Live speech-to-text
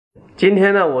今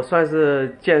天呢，我算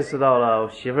是见识到了我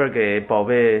媳妇儿给宝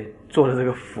贝做的这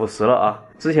个辅食了啊。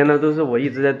之前呢都是我一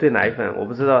直在兑奶粉，我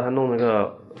不知道她弄那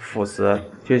个辅食，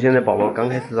就现在宝宝刚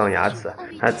开始长牙齿，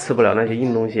还吃不了那些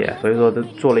硬东西，所以说都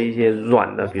做了一些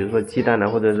软的，比如说鸡蛋啊，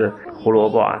或者是胡萝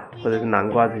卜啊，或者是南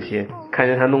瓜这些。看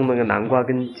见她弄那个南瓜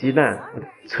跟鸡蛋，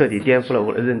彻底颠覆了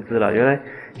我的认知了。原来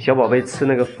小宝贝吃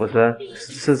那个辅食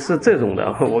是这种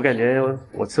的，我感觉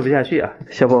我吃不下去啊。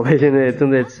小宝贝现在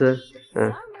正在吃，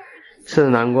吃的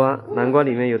南瓜，南瓜里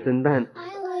面有蒸蛋，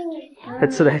他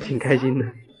吃的还挺开心的。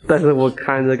但是我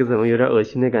看这个怎么有点恶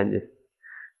心的感觉。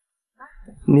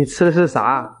你吃的是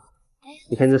啥？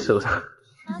你看这手上，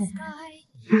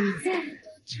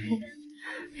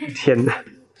天哪！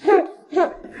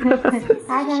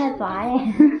他刚才抓耶。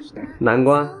南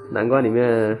瓜里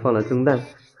面放了蒸蛋。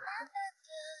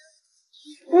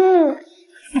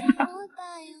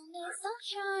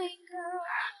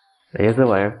哎呀，这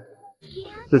玩意儿，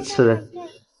这吃的，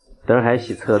等会儿还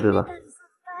洗车对吧？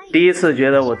第一次觉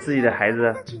得我自己的孩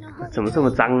子怎么这么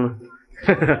脏呢？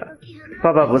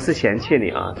爸爸不是嫌弃你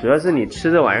啊，主要是你吃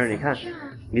这玩意儿，你看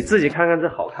你自己看看这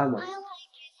好看吗？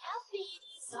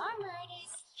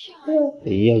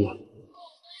哎呀呀，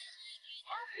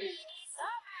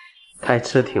他还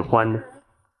吃的挺欢的，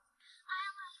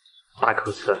大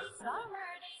口吃。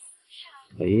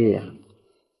哎呀，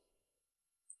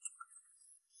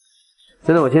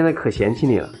真的，我现在可嫌弃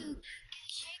你了。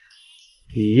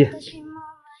咦，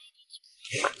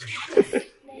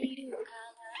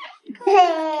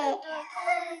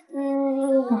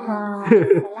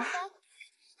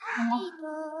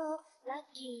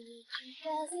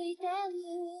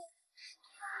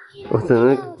我只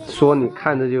能说你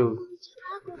看着就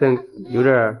这样有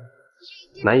点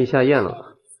难以下咽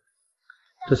了。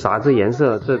这啥？这颜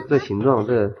色，这形状，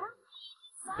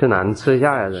这哪能吃得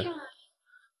下呀？这，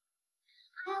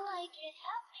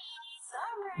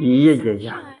咦呀呀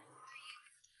呀！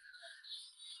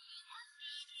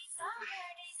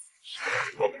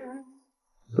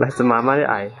来自妈妈的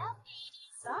爱。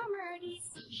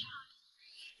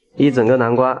一整个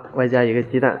南瓜外加一个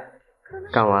鸡蛋，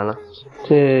干完了。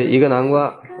这一个南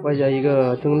瓜外加一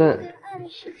个蒸蛋，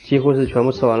几乎是全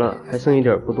部吃完了，还剩一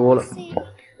点不多了。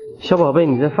小宝贝，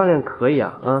你这饭量可以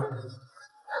啊啊！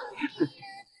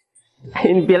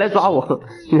哎，你别来抓我，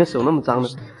你的手那么脏的，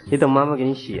你等妈妈给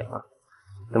你洗啊，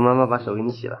等妈妈把手给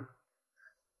你洗了。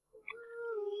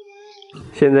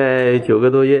现在9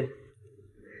个多月，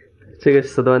这个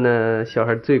时段呢，小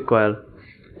孩最乖了，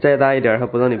再大一点还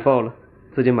不让你抱了，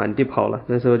自己满地跑了，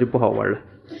那时候就不好玩了。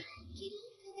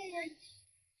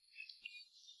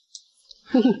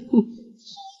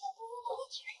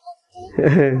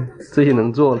自己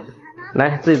能坐了，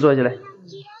来自己坐起来。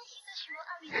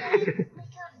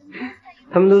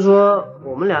他们都说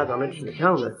我们俩长得挺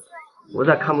像的，我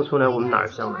咋看不出来我们哪儿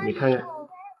像呢？你看看，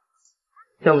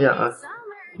像不像啊？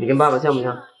你跟爸爸像不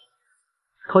像？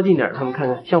靠近点，他们看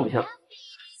看像不像？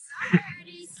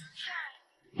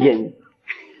眼，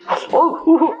哦，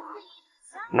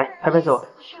来拍拍手，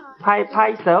拍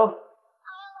拍手。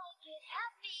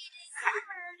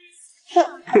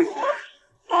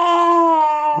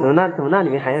怎么那里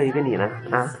面还有一个你呢？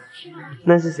啊，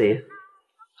那是谁？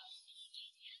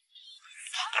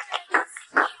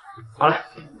好了，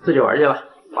自己玩去吧，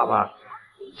爸爸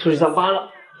出去上班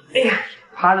了。哎呀，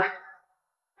趴着。